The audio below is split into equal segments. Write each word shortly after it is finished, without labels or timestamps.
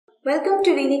Welcome to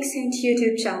Linux Hint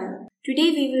YouTube channel. Today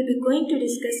we will be going to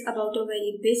discuss about a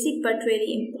very basic but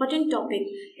very important topic,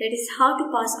 that is how to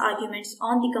pass arguments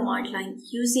on the command line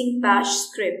using bash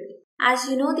script. As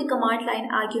you know, the command line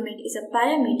argument is a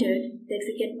parameter that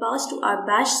we can pass to our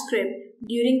bash script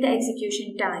during the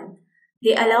execution time.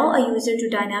 They allow a user to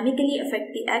dynamically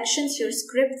affect the actions your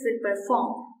script will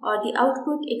perform or the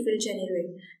output it will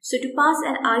generate. So to pass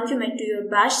an argument to your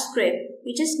bash script,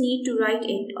 you just need to write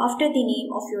it after the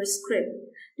name of your script.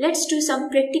 Let's do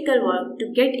some practical work to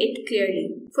get it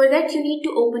clearly. For that, you need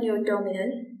to open your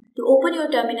terminal. To open your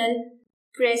terminal,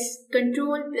 press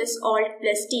Ctrl plus Alt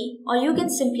plus T, or you can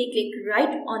simply click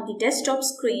right on the desktop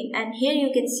screen, and here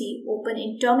you can see Open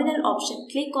in Terminal option.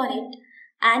 Click on it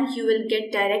and you will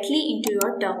get directly into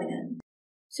your terminal.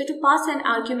 So to pass an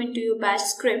argument to your bash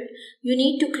script, you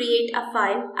need to create a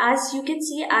file. As you can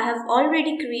see, I have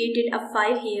already created a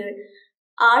file here,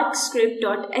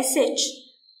 argscript.sh.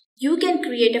 You can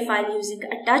create a file using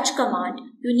a touch command.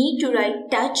 You need to write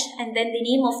touch and then the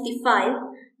name of the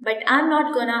file, but I'm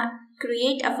not gonna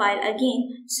create a file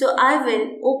again, so I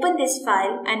will open this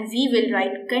file and we will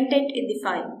write content in the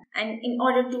file. And in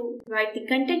order to write the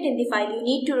content in the file, you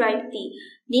need to write the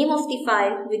name of the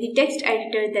file with the text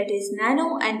editor, that is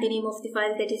nano, and the name of the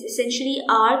file, that is essentially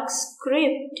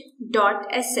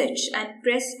argscript.sh, and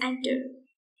press enter.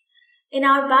 In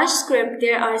our bash script,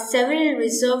 there are several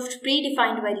reserved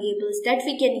predefined variables that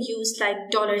we can use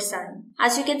like $sign.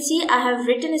 As you can see, I have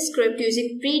written a script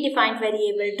using predefined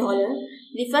variable $.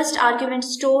 The first argument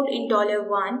stored in $1,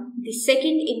 the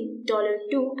second in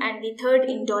 $2, and the third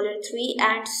in $3,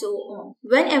 and so on.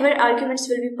 Whenever arguments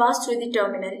will be passed through the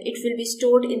terminal, it will be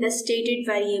stored in the stated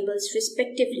variables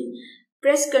respectively.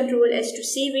 Press Ctrl S to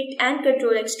save it and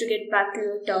Ctrl X to get back to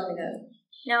your terminal.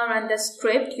 Now run the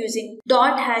script using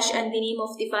 .hash and the name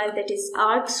of the file, that is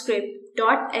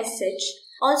argscript.sh.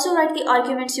 Also write the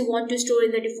arguments you want to store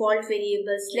in the default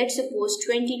variables. Let's suppose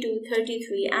 22,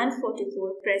 33 and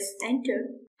 44. Press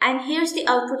enter. And here's the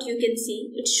output you can see.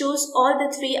 It shows all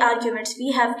the three arguments we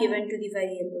have given to the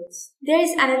variables. There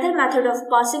is another method of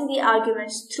passing the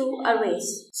arguments through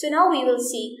arrays. So now we will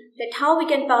see that how we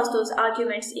can pass those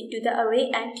arguments into the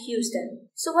array and use them.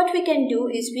 So what we can do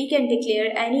is we can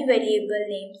declare any variable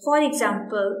name, for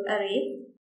example array.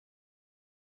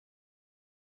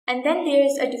 And then there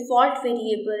is a default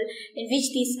variable in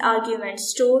which these arguments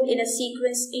stored in a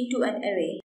sequence into an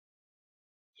array.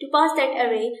 To pass that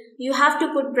array, you have to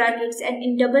put brackets and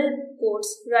in double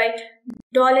quotes write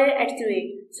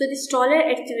 $@. So this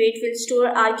 $@ will store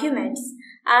arguments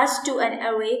as to an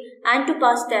array, and to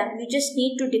pass them, you just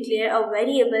need to declare a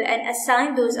variable and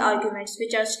assign those arguments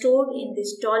which are stored in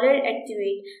this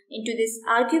 $@ into this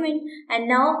argument, and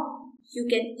now you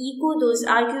can echo those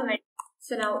arguments.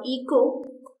 So now echo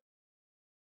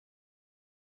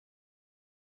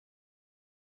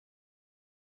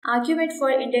argument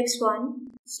for index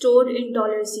 1 stored in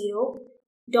 $0,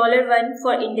 $1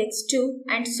 for index 2,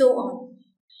 and so on.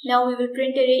 Now we will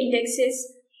print array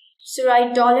indexes. So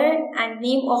write $ and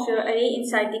name of your array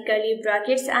inside the curly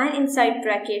brackets, and inside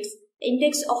brackets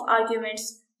index of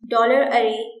arguments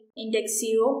 $array index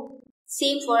 0.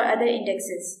 Same for other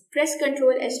indexes. Press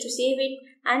Ctrl S to save it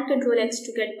and Ctrl X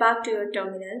to get back to your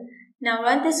terminal. Now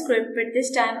run the script, but this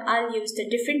time I'll use the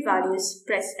different values.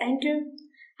 Press enter.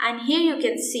 And here you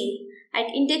can see at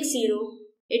index 0,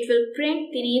 it will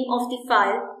print the name of the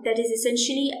file, that is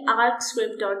essentially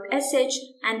argscript.sh,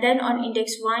 and then on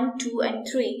index 1, 2 and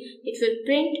 3, it will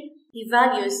print the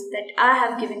values that I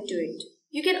have given to it.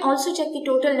 You can also check the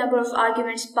total number of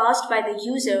arguments passed by the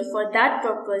user. For that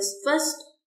purpose, first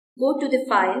go to the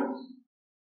file,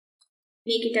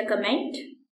 make it a comment,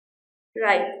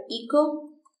 write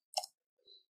echo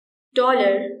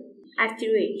 $@.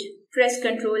 Press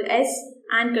Ctrl S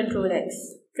and Ctrl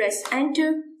X. Press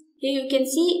enter. Here you can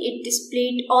see it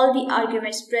displayed all the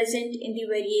arguments present in the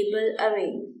variable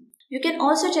array. You can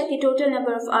also check the total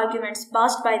number of arguments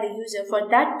passed by the user. For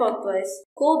that purpose,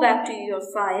 go back to your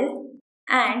file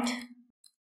and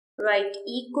write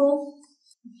echo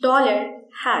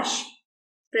 $hash.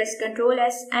 Press Ctrl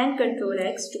S and Ctrl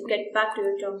X to get back to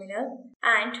your terminal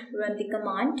and run the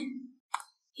command.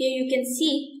 Here you can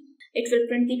see it will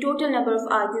print the total number of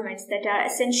arguments, that are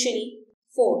essentially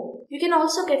 4. You can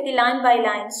also get the line by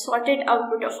line sorted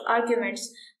output of arguments.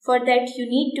 For that, you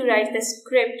need to write the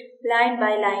script line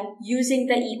by line using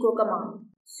the echo command.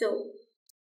 So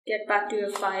get back to your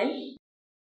file.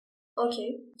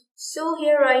 Okay, so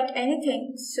here write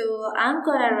anything. So I'm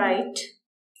gonna write,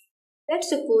 let's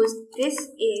suppose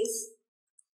this is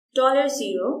 $0,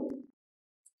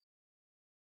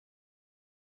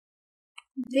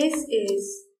 this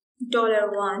is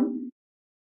 $1,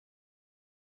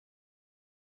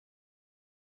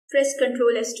 Press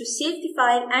Ctrl S to save the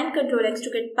file and Ctrl X to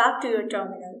get back to your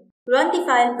terminal. Run the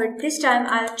file, but this time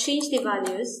I'll change the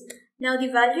values. Now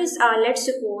the values are, let's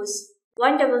suppose,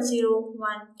 1 0 0,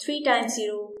 1 3 times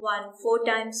 0, 1 4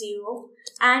 times 0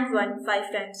 and 1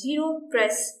 5 times 0.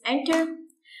 Press enter.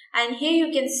 And here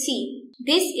you can see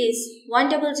this is 1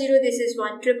 0 0, this is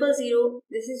 1 0 0,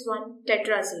 this is 1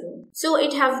 tetra 0. So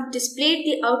it have displayed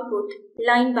the output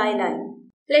line by line.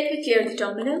 Let me clear the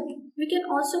terminal. We can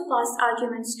also pass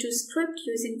arguments to script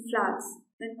using flags.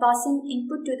 When passing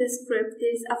input to the script,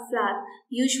 there is a flag,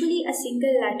 usually a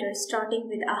single letter starting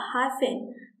with a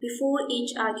hyphen before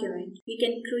each argument. We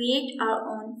can create our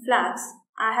own flags.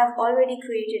 I have already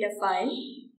created a file.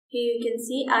 Here you can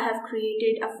see I have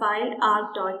created a file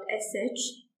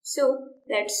arg.sh. So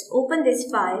let's open this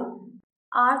file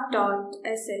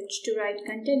arg.sh to write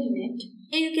content in it.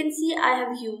 Here you can see I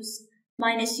have used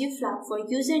 -u flag for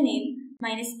username,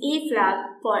 -a flag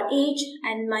for age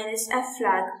and -f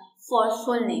flag for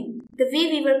full name. The way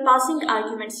we were passing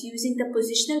arguments using the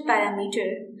positional parameter,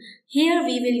 here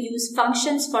we will use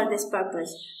functions for this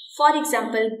purpose. For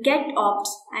example,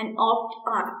 getOps and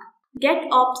optarg.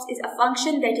 GetOps is a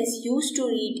function that is used to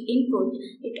read input.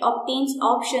 It obtains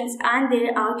options and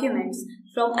their arguments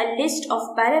from a list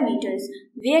of parameters,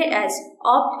 whereas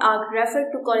optarg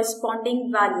refers to corresponding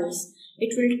values.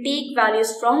 It will take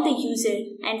values from the user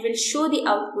and will show the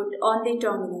output on the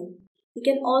terminal. We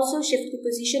can also shift the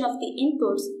position of the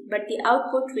inputs, but the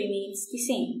output remains the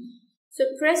same. So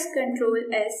press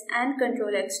Ctrl S and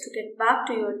Ctrl X to get back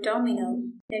to your terminal.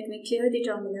 Let me clear the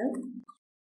terminal.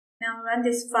 Now run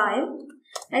this file,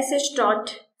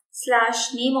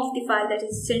 sh./name of the file, that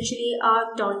is essentially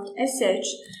arg.sh.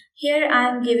 Here I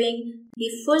am giving the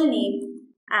full name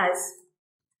as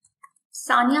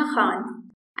Sania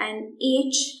Khan and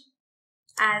age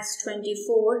as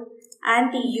 24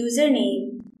 and the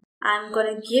username I'm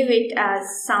gonna give it as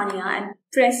Sania and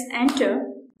press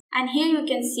enter. And here you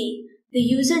can see the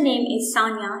username is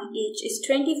Sania, age is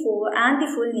 24 and the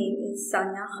full name is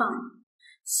Sania Khan.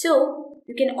 So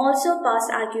you can also pass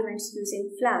arguments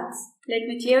using flags. Let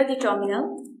me clear the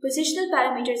terminal. Positional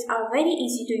parameters are very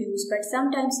easy to use, but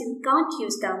sometimes you can't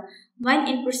use them when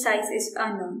input size is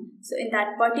unknown. So in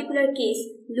that particular case,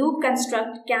 loop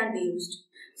construct can be used.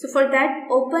 So for that,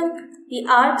 open the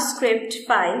arg script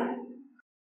file.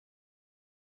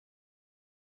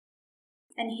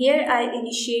 And here I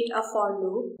initiate a for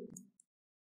loop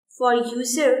for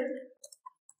user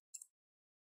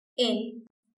in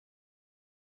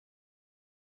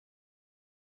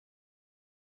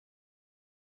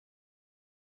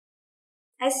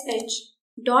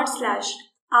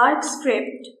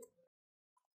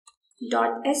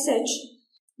sh.argscript.sh.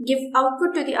 Give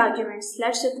output to the arguments.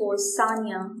 Let's suppose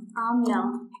Sania,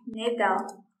 Amna, Neda,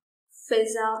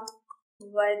 Fiza,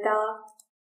 Varda,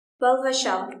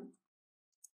 Palvasha,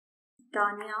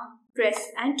 Tanya.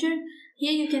 Press enter.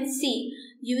 Here you can see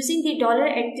using the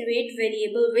 $@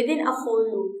 variable within a for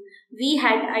loop, we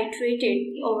had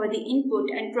iterated over the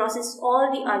input and processed all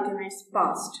the arguments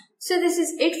passed. So this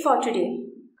is it for today.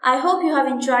 I hope you have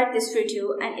enjoyed this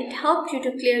video and it helped you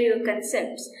to clear your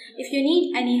concepts. If you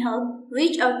need any help,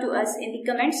 reach out to us in the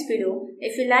comments below.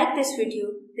 If you like this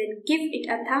video, then give it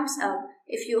a thumbs up.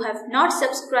 If you have not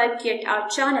subscribed yet our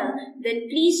channel, then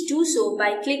please do so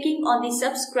by clicking on the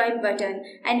subscribe button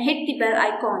and hit the bell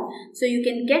icon so you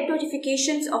can get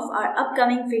notifications of our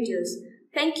upcoming videos.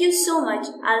 Thank you so much.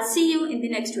 I'll see you in the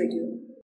next video.